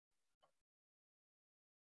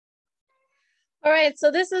All right, so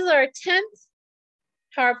this is our 10th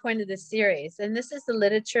PowerPoint of the series, and this is the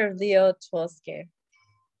literature of Leo Tolstoy.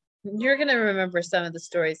 You're going to remember some of the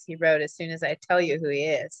stories he wrote as soon as I tell you who he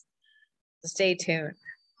is. So stay tuned.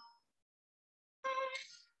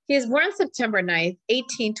 He was born September 9th,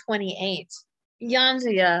 1828,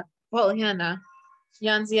 Yanzia Polyana,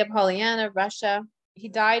 Russia. He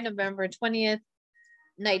died November 20th,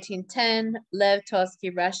 1910, Lev Tolstoy,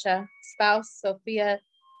 Russia. Spouse, Sophia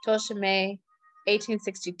Tolstomay,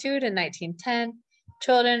 1862 to 1910.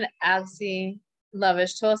 Children, Alexei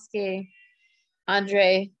Lovich Tolstoy,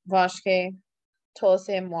 Andrei Voshke,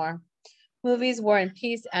 Tolstoy, and more. Movies, War and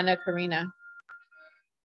Peace, Anna Karenina.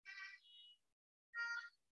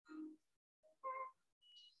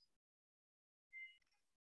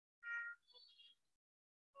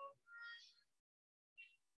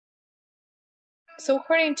 So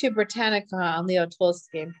according to Britannica on Leo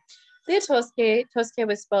Tolstoy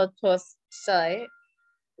was spelled Tolstoy,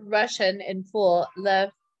 Russian in full,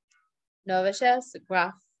 Lev Noviches,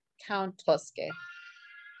 Graf Count Tolstoy.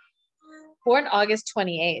 Born August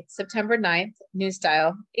 28th, September 9th, New Style,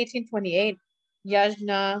 1828,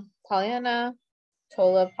 Yajna Polyana,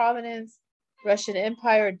 Tola Providence, Russian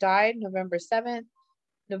Empire, died November 7th,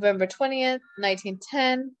 November 20th,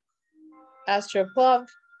 1910, Astropov,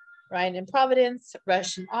 Ryan in Providence,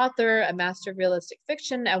 Russian author, a master of realistic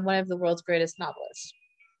fiction, and one of the world's greatest novelists.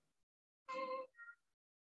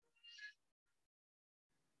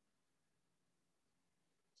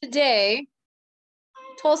 Today,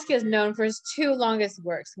 Tolstoy is known for his two longest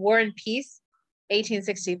works, War and Peace,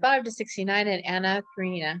 1865 to 69, and Anna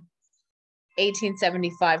Karenina,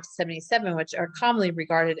 1875 to 77, which are commonly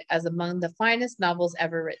regarded as among the finest novels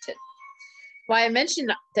ever written. Why I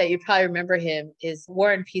mentioned that you probably remember him is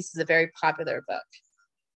War and Peace is a very popular book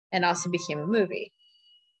and also became a movie.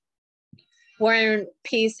 War and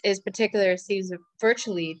Peace is particular, seems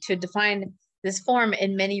virtually to define this form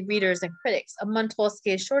in many readers and critics. Among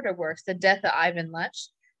Tolstoy's shorter works, The Death of Ivan Luch,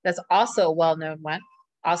 that's also a well-known one,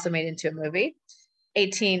 also made into a movie,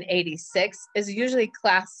 1886, is usually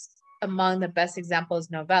classed among the best examples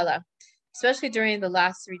of novella. Especially during the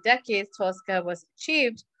last 3 decades, Tolstoy was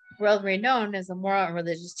achieved world renowned as a moral and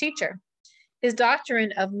religious teacher. His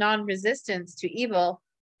doctrine of non-resistance to evil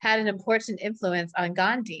had an important influence on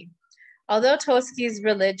Gandhi. Although Tolstoy's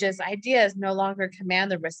religious ideas no longer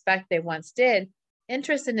command the respect they once did,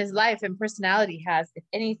 interest in his life and personality has, if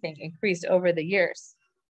anything, increased over the years.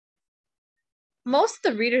 Most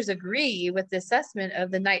of the readers agree with the assessment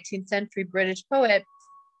of the 19th century British poet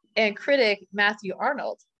and critic Matthew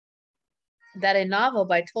Arnold that a novel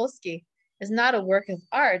by Tolstoy is not a work of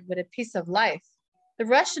art, but a piece of life. The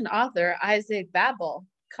Russian author Isaac Babel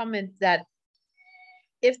comments that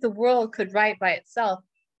if the world could write by itself,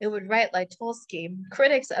 it would write like Tolstoy.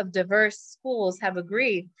 Critics of diverse schools have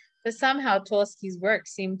agreed that somehow Tolstoy's work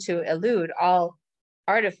seemed to elude all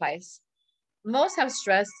artifice. Most have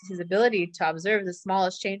stressed his ability to observe the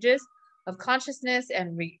smallest changes of consciousness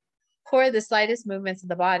and record the slightest movements of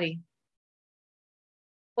the body.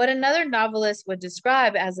 What another novelist would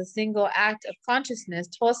describe as a single act of consciousness,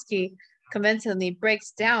 Tolstoy convincingly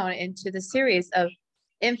breaks down into the series of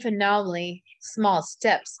infinitely small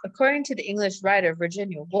steps. According to the English writer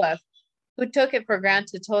Virginia Woolf, who took it for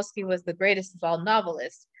granted Tolstoy was the greatest of all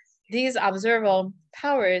novelists, these observable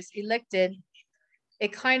powers elected a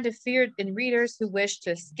kind of fear in readers who wish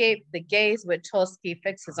to escape the gaze which Tolstoy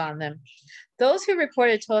fixes on them. Those who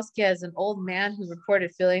reported Tolstoy as an old man who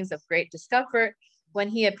reported feelings of great discomfort when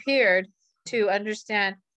he appeared to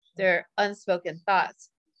understand their unspoken thoughts.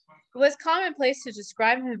 It was commonplace to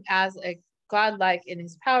describe him as a godlike in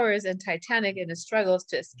his powers and titanic in his struggles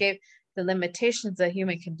to escape the limitations of the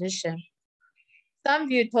human condition. Some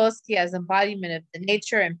viewed Tolstoy as embodiment of the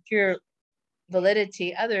nature and pure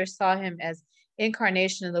validity. Others saw him as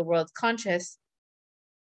incarnation of the world's conscious.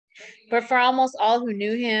 But for almost all who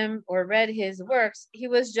knew him or read his works, he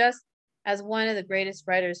was just as one of the greatest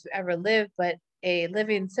writers who ever lived, but a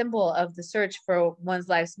living symbol of the search for one's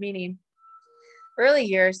life's meaning. Early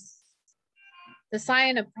years, the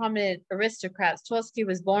scion of prominent aristocrats, Tolstoy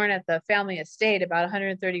was born at the family estate about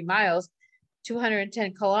 130 miles,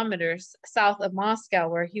 210 kilometers south of Moscow,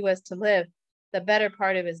 where he was to live the better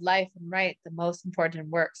part of his life and write the most important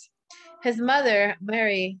works. His mother,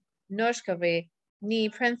 Mary Noshkova, nee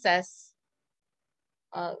Princess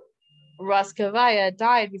Roskovaya,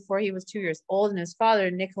 died before he was 2 years old, and his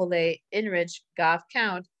father, Nikolai Inrich Graf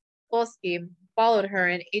Count Tolstoy, followed her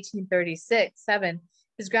in 1836-7.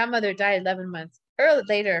 His grandmother died 11 months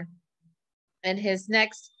later, and his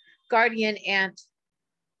next guardian aunt,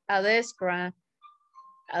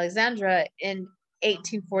 Alexandra, in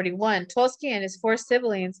 1841. Tolstoy and his 4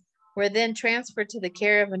 siblings were then transferred to the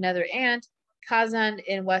care of another aunt, Kazan,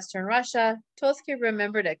 in Western Russia. Tolstoy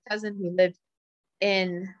remembered a cousin who lived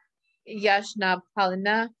in Yashnab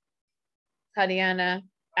Palina, Tatiana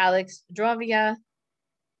Alexandrovna,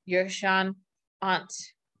 Yershan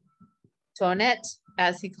Antoinette,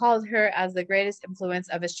 as he called her, as the greatest influence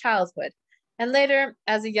of his childhood. And later,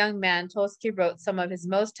 as a young man, Tolstoy wrote some of his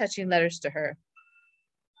most touching letters to her.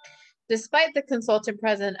 Despite the consultant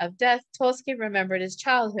present of death, Tolstoy remembered his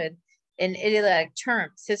childhood in idyllic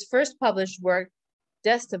terms. His first published work,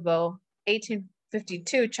 Destivo,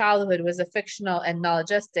 1852, Childhood, was a fictional and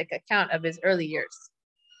knowledgistic account of his early years.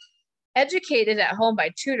 Educated at home by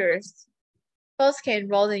tutors, Tolstoy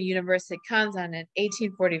enrolled in University of Kazan in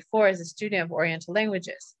 1844 as a student of Oriental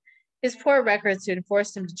languages. His poor record soon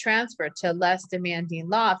forced him to transfer to a less demanding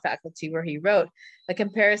law faculty, where he wrote a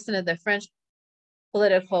comparison of the French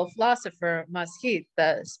political philosopher Montesquieu,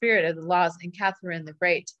 the spirit of the laws, and Catherine the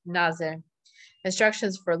Great, Naze,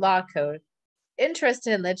 instructions for law code.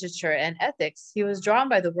 Interested in literature and ethics, he was drawn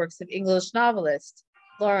by the works of English novelists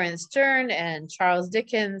Laurence Sterne and Charles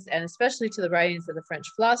Dickens, and especially to the writings of the French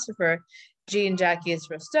philosopher Jean-Jacques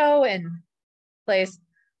Rousseau. In place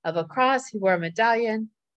of a cross, he wore a medallion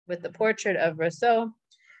with the portrait of Rousseau,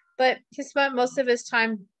 but he spent most of his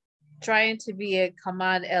time trying to be a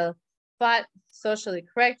Kamad el-Fat, socially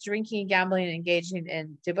correct, drinking, gambling, and engaging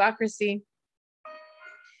in debauchery.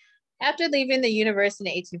 After leaving the university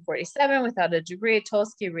in 1847 without a degree,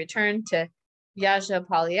 Tolstoy returned to Yasha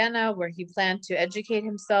Polyana, where he planned to educate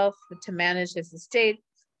himself, to manage his estate,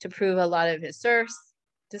 to prove a lot of his serfs.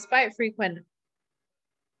 Despite frequent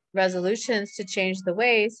resolutions to change the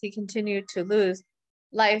ways, he continued to lose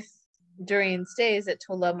life during stays at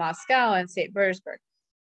Tula, Moscow, and St. Petersburg.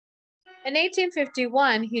 In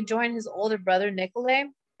 1851, he joined his older brother Nikolai,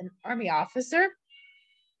 an army officer,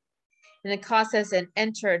 in the Caucasus, and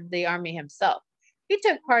entered the army himself. He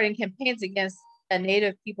took part in campaigns against the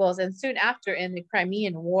native peoples and soon after in the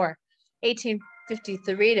Crimean War,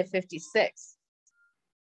 1853 to 56.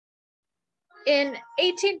 In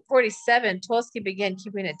 1847, Tolstoy began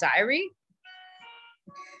keeping a diary,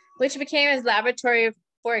 which became his laboratory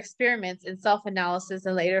for experiments in self-analysis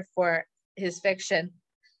and later for his fiction.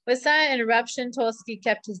 With silent interruption, Tolstoy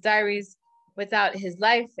kept his diaries without his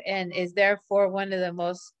life and is therefore one of the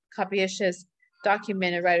most copious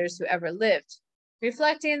documented writers who ever lived.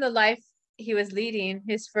 Reflecting the life he was leading,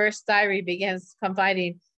 his first diary begins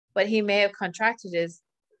confiding what he may have contracted as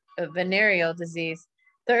a venereal disease.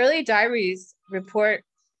 The early diaries report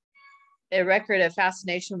a record of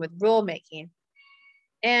fascination with rule-making,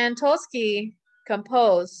 and Tolstoy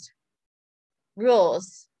composed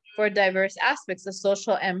rules for diverse aspects of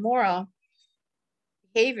social and moral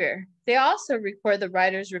behavior. They also record the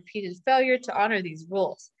writer's repeated failure to honor these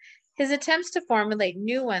rules, his attempts to formulate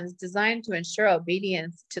new ones designed to ensure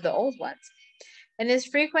obedience to the old ones, and his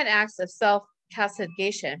frequent acts of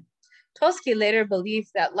self-castigation. Tolstoy later believed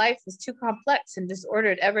that life was too complex and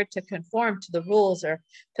disordered ever to conform to the rules or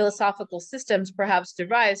philosophical systems perhaps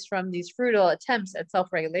derives from these futile attempts at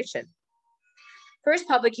self-regulation. First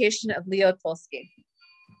publication of Leo Tolstoy.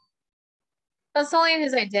 Consoling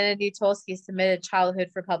his identity, Tolstoy submitted Childhood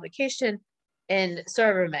for publication in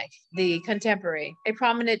Sovremek, the Contemporary, a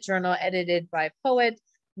prominent journal edited by poet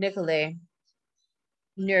Nikolai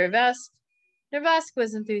Nervask. Nervask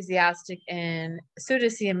was enthusiastic and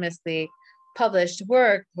pseudonymously published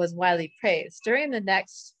work was widely praised. During the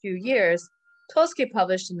next few years, Tolstoy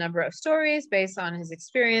published a number of stories based on his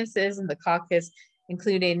experiences in the Caucasus,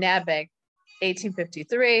 including Nabek,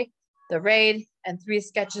 1853, The Raid, and 3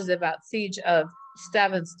 sketches about siege of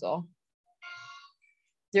Stavropol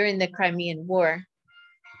during the Crimean War.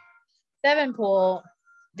 Sevastopol,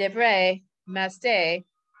 Debray, Maste,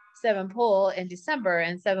 Sevastopol in December,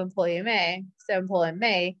 and Sevastopol in May,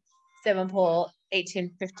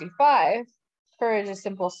 1855, Courage of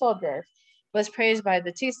Simple Soldier, was praised by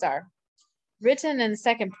the Tsar. Written in the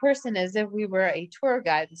second person as if we were a tour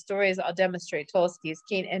guide, the stories all demonstrate Tolstoy's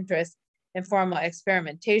keen interest in formal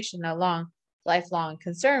experimentation along lifelong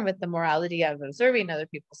concern with the morality of observing other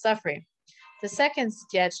people's suffering. The second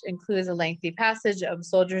sketch includes a lengthy passage of a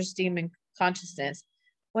soldier's demon consciousness.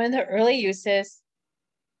 One of the early uses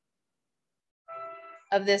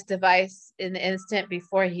of this device in the instant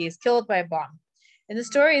before he is killed by a bomb. In the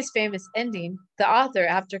story's famous ending, the author,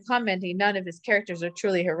 after commenting none of his characters are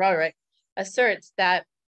truly heroic, asserts that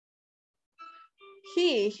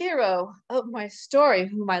he, hero of my story,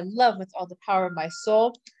 whom I love with all the power of my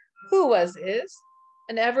soul, who was, is,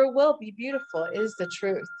 and ever will be beautiful, is the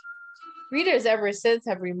truth. Readers ever since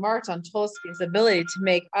have remarked on Tolstoy's ability to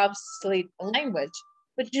make obsolete language,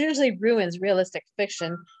 which usually ruins realistic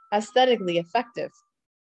fiction, aesthetically effective.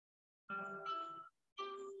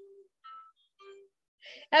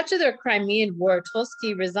 After the Crimean War,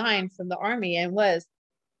 Tolstoy resigned from the army and was,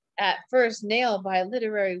 at first, nailed by a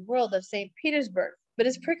literary world of St. Petersburg. But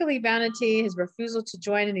his prickly vanity, his refusal to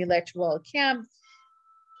join an electoral camp,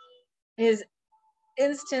 his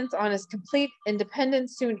insistence on his complete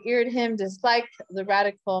independence soon eared him, disliked the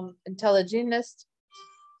radical intelligentist.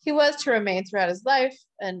 He was to remain throughout his life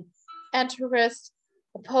an anarchist,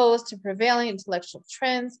 opposed to prevailing intellectual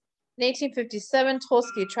trends. In 1857,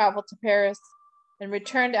 Tolstoy traveled to Paris and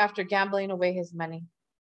returned after gambling away his money.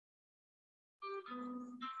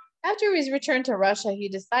 After his return to Russia, he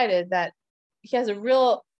decided that he has a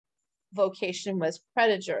real vocation was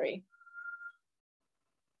predatory.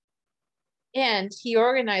 And he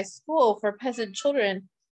organized school for peasant children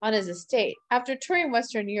on his estate. After touring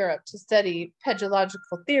Western Europe to study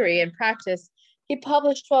pedagogical theory and practice, he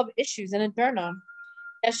published 12 issues in a journal,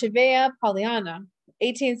 Yeshivaya Polyana,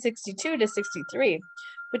 1862 to 63,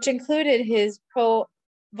 which included his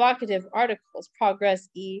provocative articles, Progress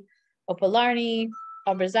e Opolarny,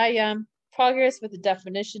 Obrazaya, Progress with the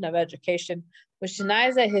Definition of Education, which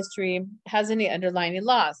denies that history has any underlying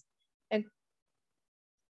laws, and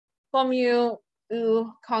Komu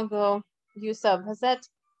u Congo Yusuf Hazet,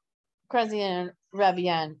 Krasian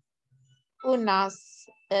Rabian, Unas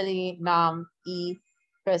Eli Nam e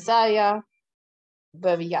Presaya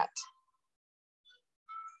Baviat.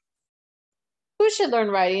 Who should learn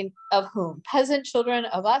writing of whom? Peasant children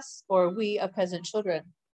of us, or we of peasant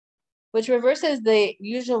children? Which reverses the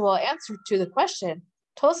usual answer to the question.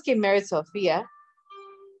 Tolstoy married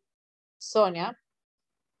Sonia,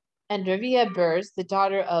 Andrevia Burz, the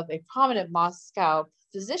daughter of a prominent Moscow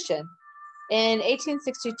physician, in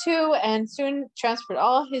 1862, and soon transferred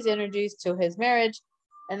all his energies to his marriage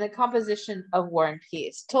and the composition of War and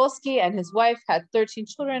Peace. Tolstoy and his wife had 13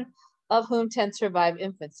 children, of whom 10 survived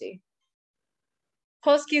infancy.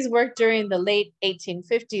 Tolstoy's work during the late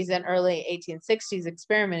 1850s and early 1860s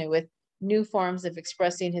experimented with new forms of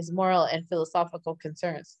expressing his moral and philosophical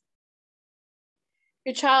concerns.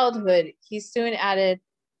 Through childhood, he soon added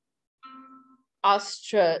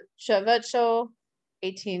Ostrochevecho,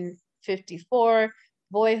 1854,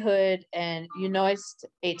 Boyhood, and Yunoist,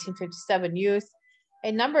 1857, Youth.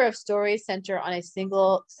 A number of stories center on a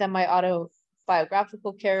single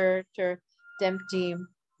semi-autobiographical character, Dempsey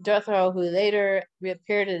Dothro, who later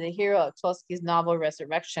reappeared as the hero of Tolstoy's novel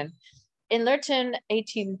Resurrection. In Lurton,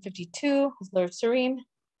 1852, Lord Serene,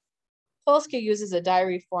 Tolstoy uses a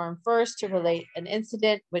diary form first to relate an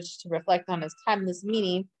incident, which to reflect on its timeless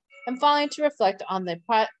meaning, and finally to reflect on the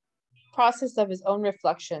process of his own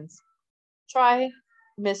reflections. Try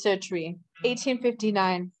Misotry,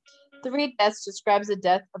 1859. Three Deaths describes the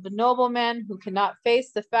death of a nobleman who cannot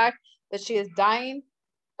face the fact that she is dying,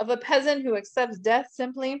 of a peasant who accepts death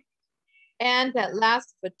simply, and at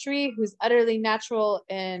last of a tree who's utterly natural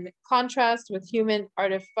in contrast with human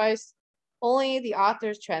artifice. Only the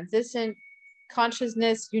author's transcendent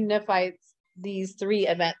consciousness unifies these three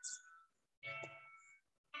events.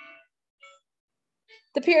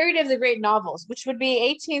 The period of the great novels, which would be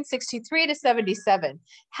 1863 to 77,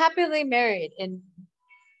 happily married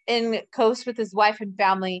in coast with his wife and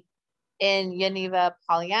family in Yeniva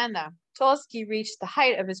Polyana. Tolstoy reached the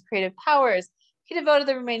height of his creative powers. He devoted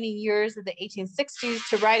the remaining years of the 1860s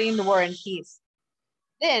to writing The War and Peace.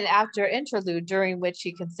 Then, after an interlude during which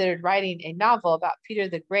he considered writing a novel about Peter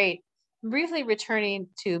the Great, briefly returning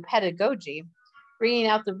to pedagogy, bringing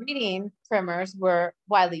out the reading primers were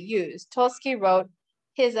widely used. Tolstoy wrote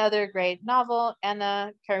his other great novel,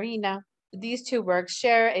 Anna Karenina. These two works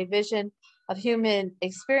share a vision of human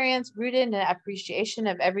experience rooted in an appreciation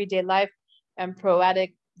of everyday life and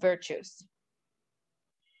poetic virtues.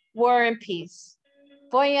 War and Peace.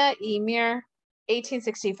 Voya e Mir,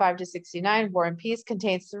 1865 to 69, War and Peace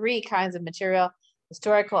contains three kinds of material: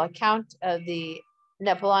 historical account of the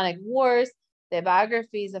Napoleonic Wars, the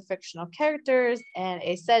biographies of fictional characters, and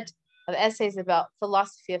a set of essays about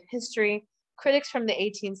philosophy of history. Critics from the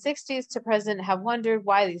 1860s to present have wondered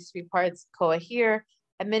why these three parts cohere,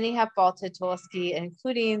 and many have faulted Tolstoy,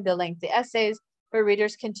 including the lengthy essays, but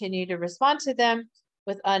readers continue to respond to them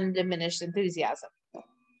with undiminished enthusiasm.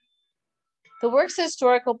 The work's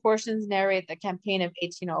historical portions narrate the campaign of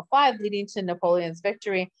 1805, leading to Napoleon's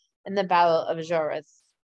victory in the Battle of Jaurès,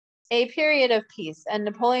 a period of peace, and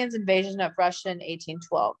Napoleon's invasion of Russia in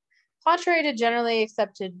 1812. Contrary to generally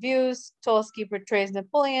accepted views, Tolstoy portrays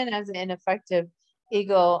Napoleon as an ineffective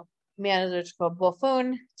egomaniacal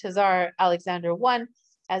buffoon, Tsar Alexander I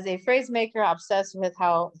as a phrase maker obsessed with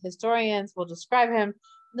how historians will describe him,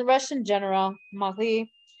 the Russian general Marie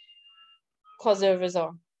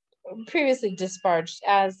Kozyrezov, previously disparaged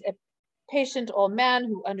as a patient old man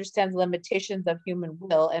who understands the limitations of human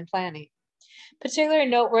will and planning. Particularly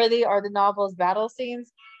noteworthy are the novel's battle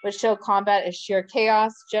scenes, which show combat as sheer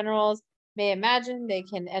chaos. Generals may imagine they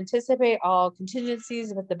can anticipate all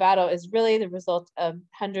contingencies, but the battle is really the result of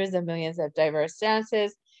hundreds of millions of diverse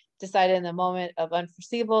stances decided in the moment of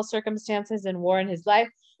unforeseeable circumstances. In War in his life,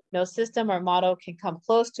 no system or model can come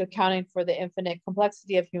close to accounting for the infinite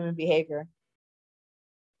complexity of human behavior.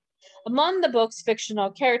 Among the book's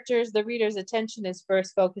fictional characters, the reader's attention is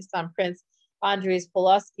first focused on Prince Andrei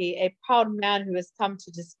Pulaski, a proud man who has come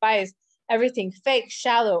to despise everything fake,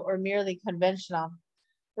 shallow, or merely conventional.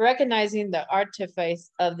 Recognizing the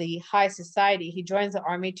artifice of the high society, he joins the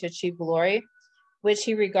army to achieve glory, which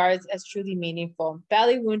he regards as truly meaningful.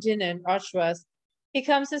 Badly wounded in Auschwitz, he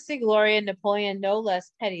comes to see glory in Napoleon no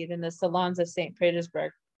less petty than the salons of St.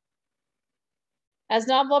 Petersburg. As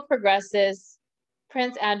novel progresses,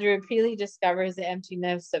 Prince Andrew repeatedly discovers the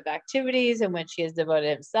emptiness of activities in which he has devoted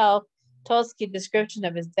himself. Tolstoy's description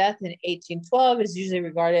of his death in 1812 is usually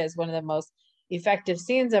regarded as one of the most effective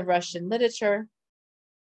scenes of Russian literature.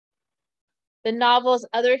 The novel's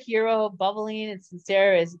other hero, bubbling and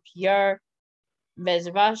sincere, is Pierre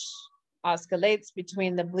Bezrash, oscillates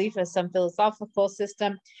between the belief of some philosophical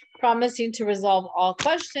system promising to resolve all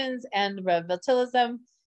questions and revivalism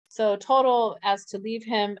so total as to leave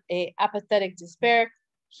him a apathetic despair.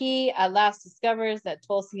 He at last discovers that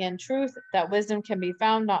Tolstoyan truth, that wisdom can be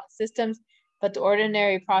found not in systems, but the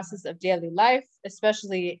ordinary process of daily life,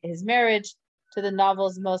 especially his marriage to the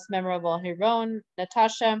novel's most memorable heroine,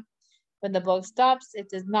 Natasha. When the book stops, it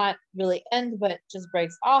does not really end, but just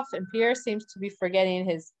breaks off, and Pierre seems to be forgetting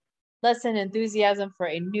his lesson enthusiasm for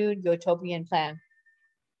a new utopian plan.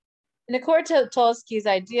 In accord to Tolstoy's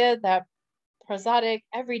idea that prosodic,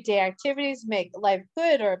 everyday activities make life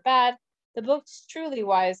good or bad, the book's truly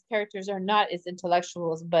wise characters are not its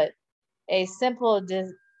intellectuals, but a simple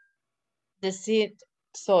deceit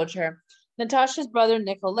soldier. Natasha's brother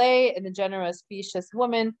Nikolay and the generous, specious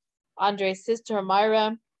woman, Andrei's sister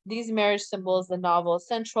Myra. These marriage symbols the novel's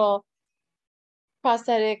central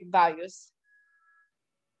prosthetic values.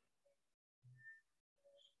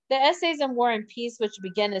 The essays on War and Peace, which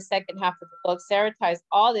begin the second half of the book, satirize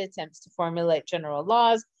all the attempts to formulate general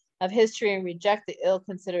laws of history and reject the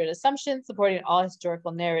ill-considered assumptions supporting all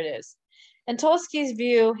historical narratives. In Tolstoy's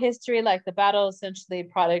view, history, like the battle, is essentially a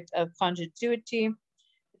product of continuity.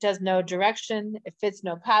 It has no direction, it fits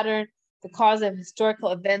no pattern. The cause of historical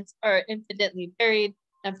events are infinitely varied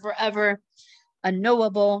and forever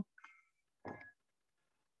unknowable.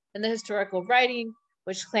 In the historical writing,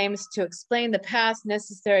 which claims to explain the past,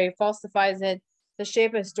 necessarily falsifies it. The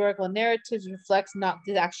shape of historical narratives reflects not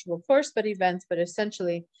the actual course, but events, but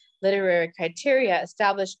essentially literary criteria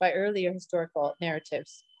established by earlier historical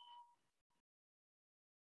narratives.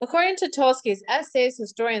 According to Tolstoy's essays,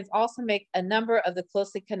 historians also make a number of the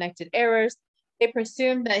closely connected errors. They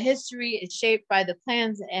presume that history is shaped by the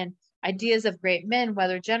plans and ideas of great men,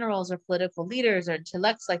 whether generals or political leaders or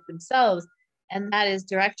intellects like themselves, and that his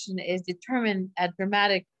direction is determined at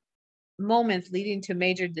dramatic moments leading to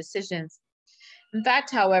major decisions. In fact,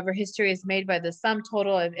 however, history is made by the sum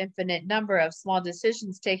total of infinite number of small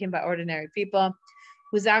decisions taken by ordinary people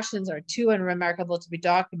whose actions are too unremarkable to be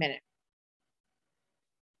documented.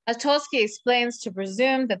 As Tolstoy explains, to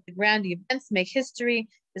presume that the grand events make history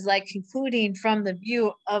is like concluding from the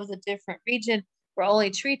view of the different region where only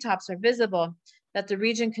treetops are visible, that the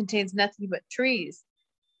region contains nothing but trees.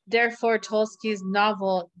 Therefore, Tolstoy's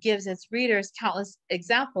novel gives its readers countless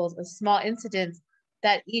examples of small incidents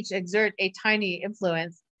that each exert a tiny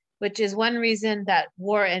influence, which is one reason that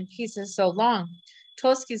War and Peace is so long.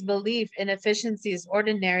 Tolstoy's belief in efficiency is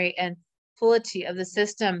ordinary and futility of the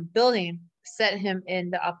system building set him in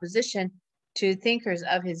the opposition to thinkers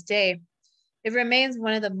of his day. It remains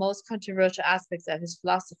one of the most controversial aspects of his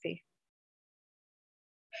philosophy.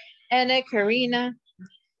 Anna Karenina,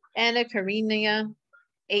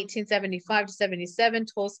 1875 to 77,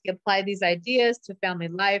 Tolstoy applied these ideas to family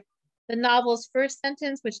life. The novel's first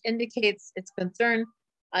sentence, which indicates its concern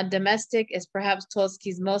on domestic, is perhaps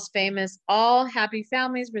Tolstoy's most famous. All happy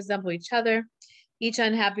families resemble each other. Each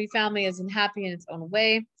unhappy family is unhappy in its own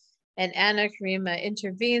way. And Anna Karenina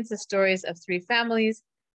intervenes the stories of three families,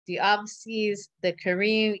 the Obskys, the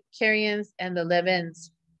Karyans, and the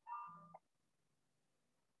Levins.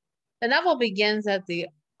 The novel begins at the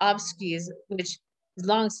Obskys, which his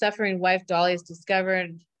long-suffering wife Dolly has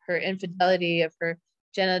discovered her infidelity of her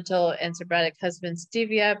genital and sobritic husband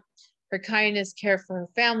Stevia. her kindness, care for her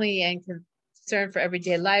family, and concern for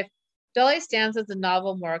everyday life, Dolly stands as a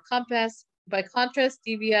novel moral compass. By contrast,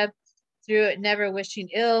 Divya, through never wishing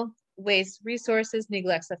ill, wastes resources,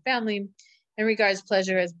 neglects the family, and regards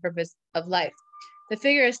pleasure as purpose of life. The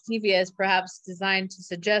figure of Stevia is perhaps designed to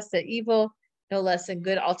suggest that evil, no less than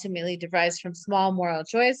good, ultimately derives from small moral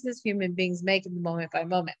choices human beings make in the moment by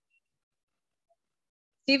moment.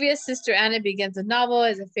 Stevia's sister Anna begins the novel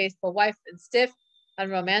as a faithful wife and stiff,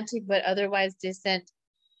 unromantic, but otherwise distant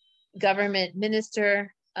government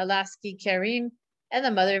minister, Alaski Karin, and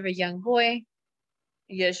the mother of a young boy,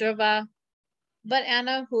 Yezhova. But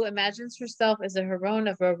Anna, who imagines herself as a heroine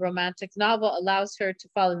of a romantic novel, allows her to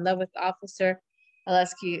fall in love with Officer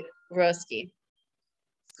Alaski Roski.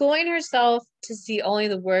 Schooling herself to see only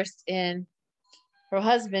the worst in her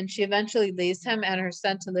husband, she eventually leaves him and her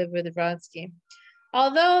son to live with Vronsky.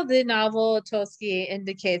 Although the novel Tolstoy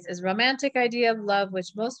indicates as a romantic idea of love,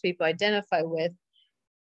 which most people identify with,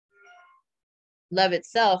 love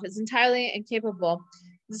itself is entirely incapable.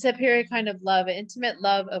 The superior kind of love, an intimate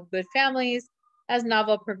love of good families. As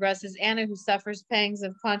novel progresses, Anna, who suffers pangs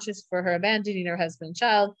of conscience for her abandoning her husband and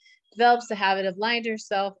child, develops the habit of lying to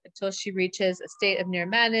herself until she reaches a state of near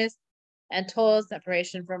madness and total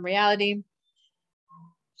separation from reality.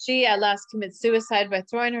 She at last commits suicide by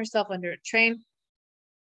throwing herself under a train.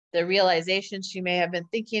 The realization she may have been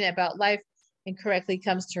thinking about life incorrectly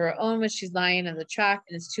comes to her own when she's lying on the track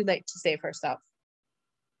and it's too late to save herself.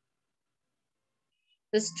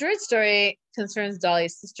 The third story concerns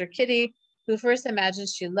Dolly's sister Kitty, who first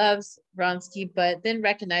imagines she loves Vronsky, but then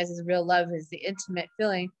recognizes real love is the intimate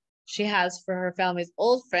feeling she has for her family's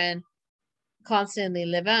old friend, Constantly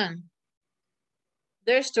Levin.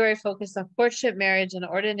 Their story focused on courtship, marriage, and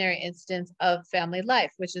ordinary incidents of family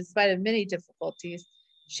life, which in spite of many difficulties,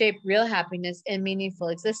 shape real happiness and meaningful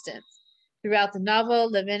existence. Throughout the novel,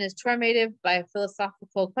 Levin is tormented by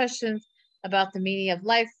philosophical questions about the meaning of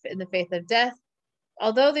life and the faith of death.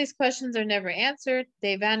 Although these questions are never answered,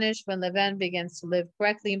 they vanish when Levin begins to live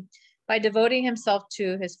correctly by devoting himself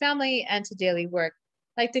to his family and to daily work.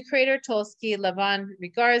 Like the creator Tolstoy, Levin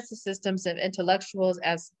regards the systems of intellectuals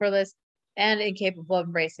as superfluous and incapable of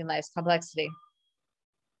embracing life's complexity.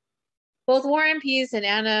 Both War and Peace and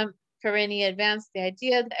Anna Karenina advanced the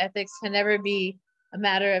idea that ethics can never be a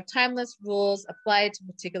matter of timeless rules applied to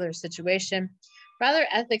a particular situation. Rather,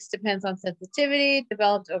 ethics depends on sensitivity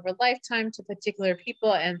developed over lifetime to particular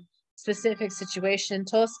people and specific situation.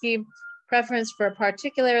 Tolstoy's preference for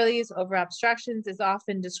particularities over abstractions is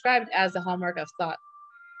often described as the hallmark of thought.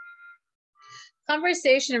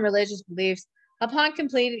 Conversation and religious beliefs. Upon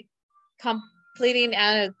completing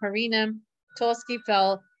Anna Karenina, Tolstoy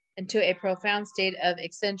fell into a profound state of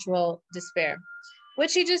existential despair,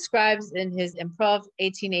 which he describes in his Improv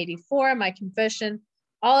 1884, My Confession.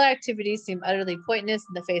 All activities seem utterly pointless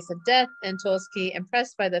in the face of death, and Tolstoy,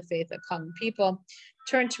 impressed by the faith of common people,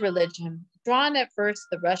 turned to religion. Drawn at first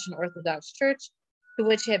to the Russian Orthodox Church, to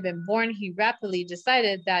which he had been born, he rapidly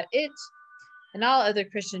decided that it and all other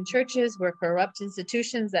Christian churches were corrupt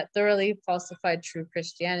institutions that thoroughly falsified true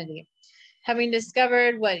Christianity. Having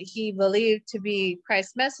discovered what he believed to be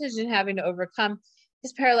Christ's message and having to overcome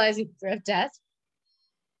his paralyzing fear of death,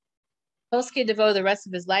 Tolstoy devoted the rest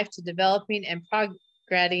of his life to developing and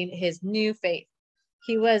propagating his new faith.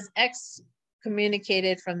 He was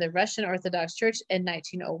excommunicated from the Russian Orthodox Church in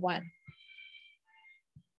 1901.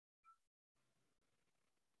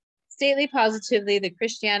 Stately positively, the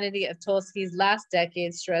Christianity of Tolstoy's last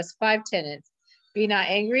decades stressed 5 tenets. Be not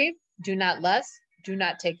angry, do not lust, do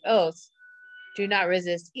not take oaths, do not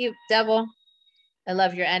resist devil, and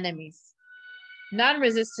love your enemies.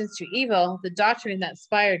 Non-resistance to evil, the doctrine that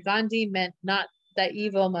inspired Gandhi, meant not that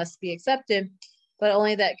evil must be accepted, but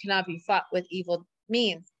only that it cannot be fought with evil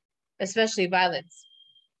means, especially violence.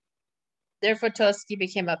 Therefore, Tolstoy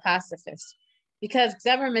became a pacifist. Because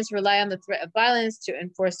governments rely on the threat of violence to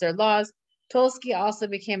enforce their laws, Tolstoy also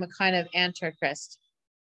became a kind of antichrist.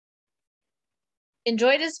 He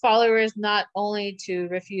enjoined his followers not only to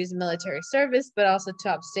refuse military service, but also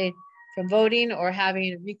to abstain from voting or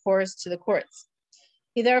having recourse to the courts.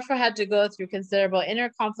 He therefore had to go through considerable inner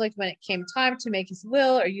conflict when it came time to make his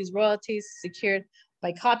will or use royalties secured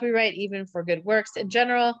by copyright, even for good works. In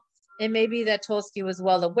general, it may be that Tolstoy was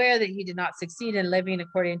well aware that he did not succeed in living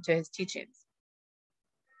according to his teachings.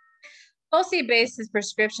 Tolstoy based his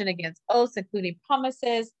prescription against oaths, including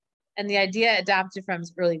promises, and the idea adapted from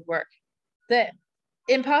his early work. The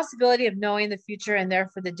impossibility of knowing the future and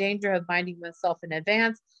therefore the danger of binding oneself in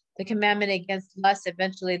advance, the commandment against lust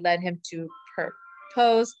eventually led him to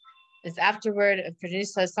propose his afterword of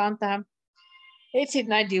Pernissa Santa,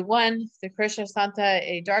 1891, The Krishna Santa,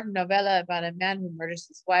 a dark novella about a man who murders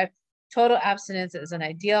his wife. Total abstinence is an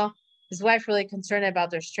ideal. His wife, really concerned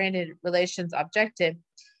about their strained relations, objected.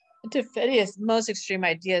 To Phidias' most extreme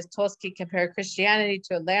ideas, Tolstoy compared Christianity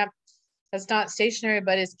to a lamp that's not stationary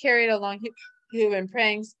but is carried along human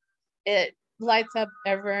pranks. It lights up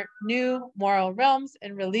ever new moral realms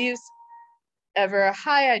and relieves ever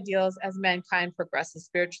high ideals as mankind progresses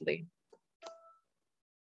spiritually.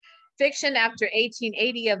 Fiction after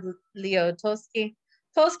 1880 of Leo Tolstoy.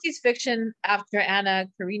 Tolstoy's fiction after Anna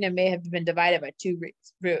Karenina may have been divided by two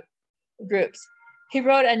groups. He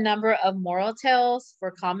wrote a number of moral tales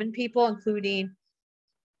for common people, including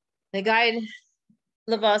The Guide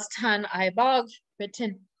Levostan I Bog,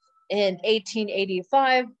 written in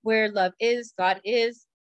 1885, Where Love Is, God Is,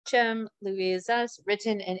 Chem Louisas,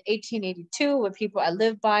 written in 1882, What People I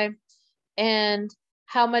Live By, and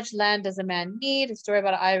How Much Land Does a Man Need, a story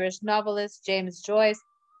about Irish novelist James Joyce,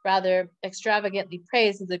 rather extravagantly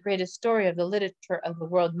praised as the greatest story of the literature of the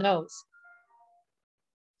world knows.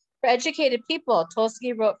 For educated people,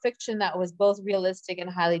 Tolstoy wrote fiction that was both realistic and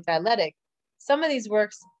highly dialectic. Some of these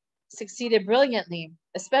works succeeded brilliantly,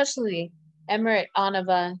 especially Emerit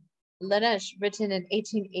Anova Lynch, written in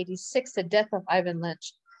 1886, The Death of Ivan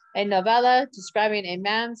Lynch, a novella describing a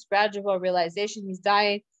man's gradual realization he's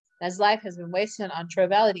dying and his life has been wasted on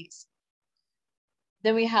trivialities.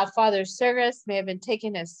 Then we have Father Sergius, may have been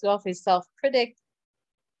taken as self-critique,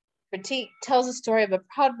 tells a story of a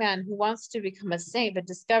proud man who wants to become a saint but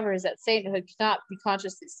discovers that sainthood cannot be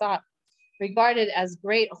consciously sought. Regarded as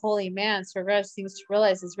great holy man, Sergius seems to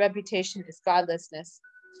realize his reputation is godlessness.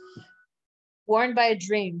 Warned by a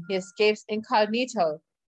dream, he escapes incognito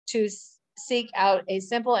to seek out a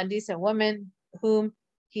simple and decent woman whom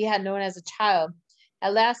he had known as a child.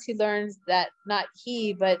 At last, he learns that not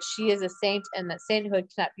he, but she is a saint, and that sainthood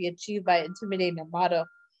cannot be achieved by intimidating a motto,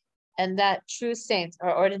 and that true saints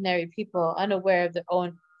are ordinary people unaware of their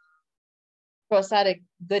own prosaic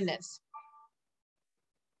goodness.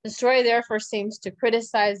 The story therefore seems to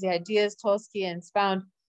criticize the ideas Tolstoy expounded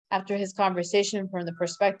after his conversation from the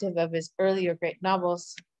perspective of his earlier great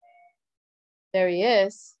novels. There he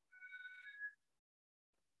is.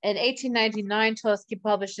 In 1899, Tolstoy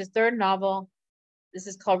published his third novel. This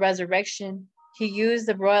is called Resurrection. He used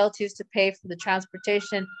the royalties to pay for the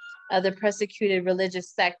transportation of the persecuted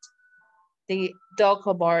religious sect, the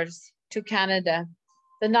Doukhobors, to Canada.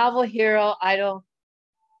 The novel hero, idol,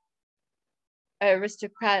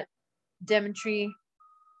 aristocrat Dmitry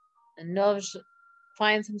Novj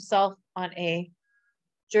finds himself on a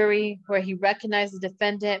jury where he recognized the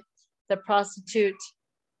defendant, the prostitute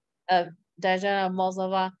of Diana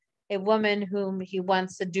Molzova, a woman whom he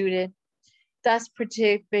once seduced, thus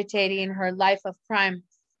precipitating her life of crime,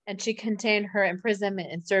 and she contained her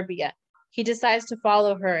imprisonment in Serbia. He decides to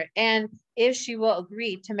follow her, and if she will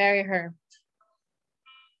agree to marry her,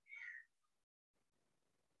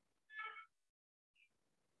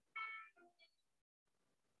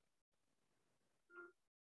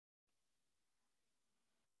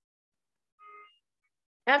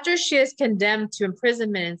 after she is condemned to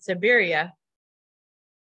imprisonment in Siberia,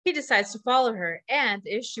 he decides to follow her, and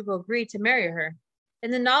if she will agree to marry her. In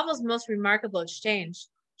the novel's most remarkable exchange,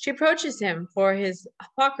 she approaches him for his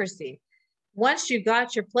hypocrisy. Once you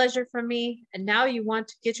got your pleasure from me, and now you want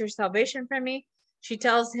to get your salvation from me, she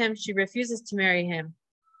tells him she refuses to marry him.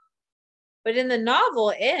 But in the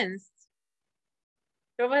novel ends,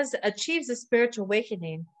 Thomas achieves a spiritual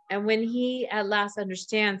awakening, and when he at last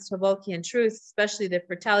understands Tolkien's truth, especially the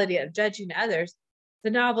fatality of judging others, the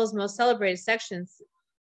novel's most celebrated sections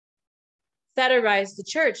satirize the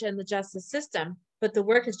church and the justice system, but the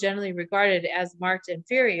work is generally regarded as marked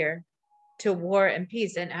inferior to War and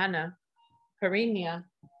Peace and Anna Karenina.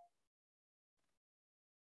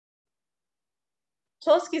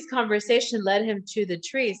 Tolstoy's conversation led him to the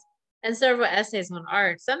trees and several essays on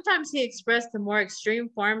art. Sometimes he expressed the more extreme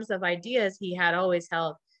forms of ideas he had always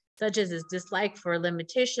held, such as his dislike for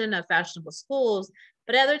limitation of fashionable schools,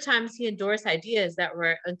 but other times he endorsed ideas that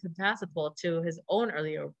were incompatible to his own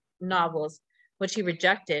earlier novels, which he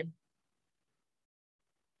rejected.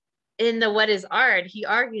 In the What is Art, he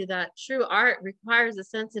argued that true art requires a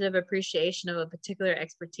sensitive appreciation of a particular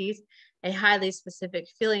expertise, a highly specific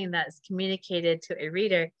feeling that is communicated to a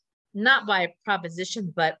reader, not by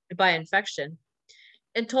proposition, but by infection.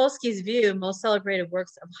 In Tolstoy's view, most celebrated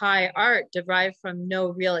works of high art derive from no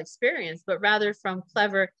real experience, but rather from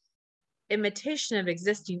clever imitation of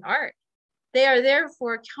existing art. They are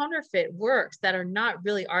therefore counterfeit works that are not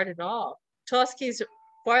really art at all. Tolstoy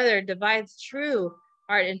further divides true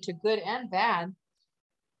art into good and bad,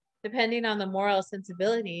 depending on the moral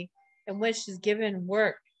sensibility in which his given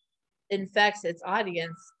work infects its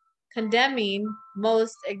audience, condemning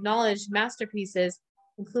most acknowledged masterpieces,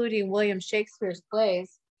 including William Shakespeare's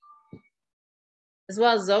plays, as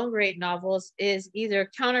well as his own great novels, is either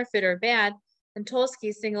counterfeit or bad, and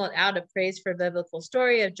Tolstoy singled out a praise for biblical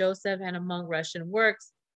story of Joseph, and among Russian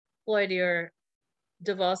works, Fyodor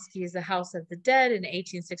Dostoevsky's The House of the Dead in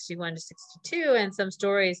 1861 to 62, and some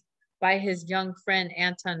stories by his young friend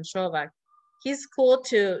Anton Chekhov. He's cool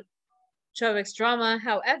to Chekhov's drama,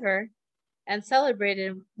 however, and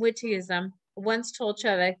celebrated witticism, once told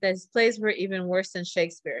Chekhov that his plays were even worse than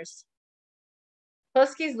Shakespeare's.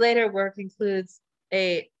 Tolstoy's later work includes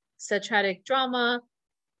a satiric drama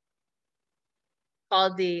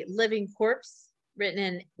called The Living Corpse, written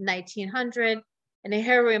in 1900, and a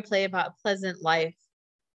heroine play about a pleasant life,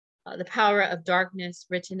 The Power of Darkness,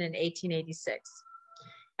 written in 1886.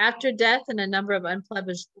 After death, and a number of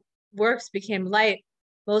unpublished works became light,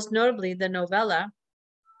 most notably the novella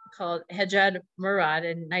called Hejad Murad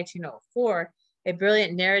in 1904, a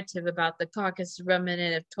brilliant narrative about the Caucasus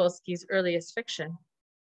remnant of Tolstoy's earliest fiction.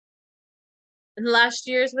 In the last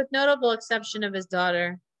years, with notable exception of his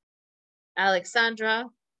daughter, Alexandra,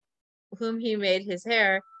 whom he made his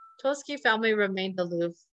heir, Tolstoy's family remained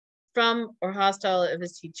aloof from or hostile of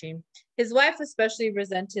his teaching. His wife especially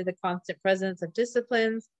resented the constant presence of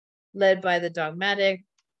disciplines led by the dogmatic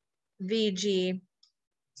V.G.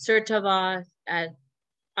 Surtova at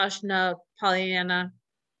Ashna Polyana.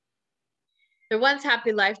 Their once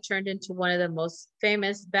happy life turned into one of the most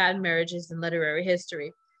famous bad marriages in literary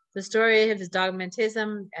history. The story of his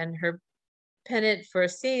dogmatism and her penchant for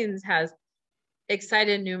scenes has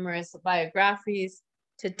excited numerous biographies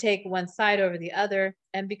to take one side over the other,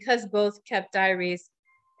 and because both kept diaries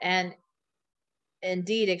and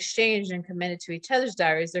indeed exchanged and commented to each other's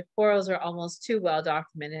diaries, their quarrels are almost too well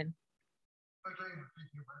documented.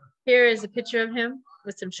 Here is a picture of him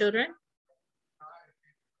with some children.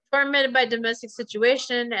 Tormented by domestic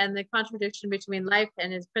situation and the contradiction between life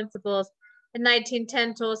and his principles, in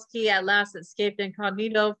 1910, Tolstoy at last escaped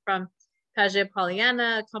incognito from Paget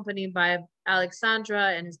Polyana, accompanied by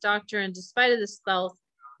Alexandra and his doctor, and despite of the stealth,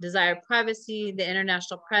 desire of privacy, the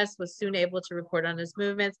international press was soon able to report on his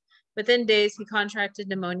movements. Within days, he contracted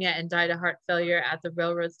pneumonia and died of heart failure at the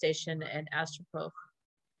railroad station in Astropov.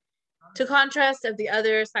 To contrast of the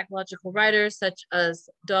other psychological writers, such as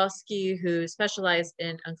Dostoevsky, who specialized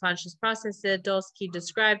in unconscious processes, Dostoevsky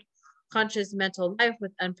described conscious mental life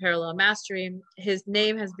with unparalleled mastery. His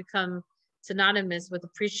name has become synonymous with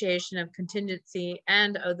appreciation of contingency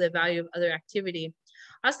and of the value of other activity.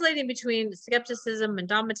 Oscillating between skepticism and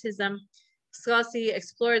dogmatism, Tolstoy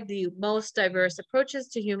explored the most diverse approaches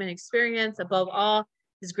to human experience. Above all,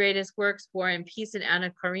 his greatest works, War and Peace and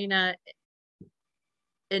Anna Karenina,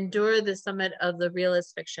 endure the summit of the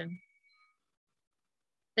realist fiction.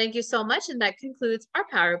 Thank you so much, and that concludes our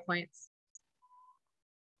PowerPoints.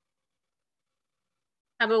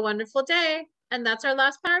 Have a wonderful day, and that's our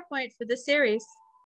last PowerPoint for this series.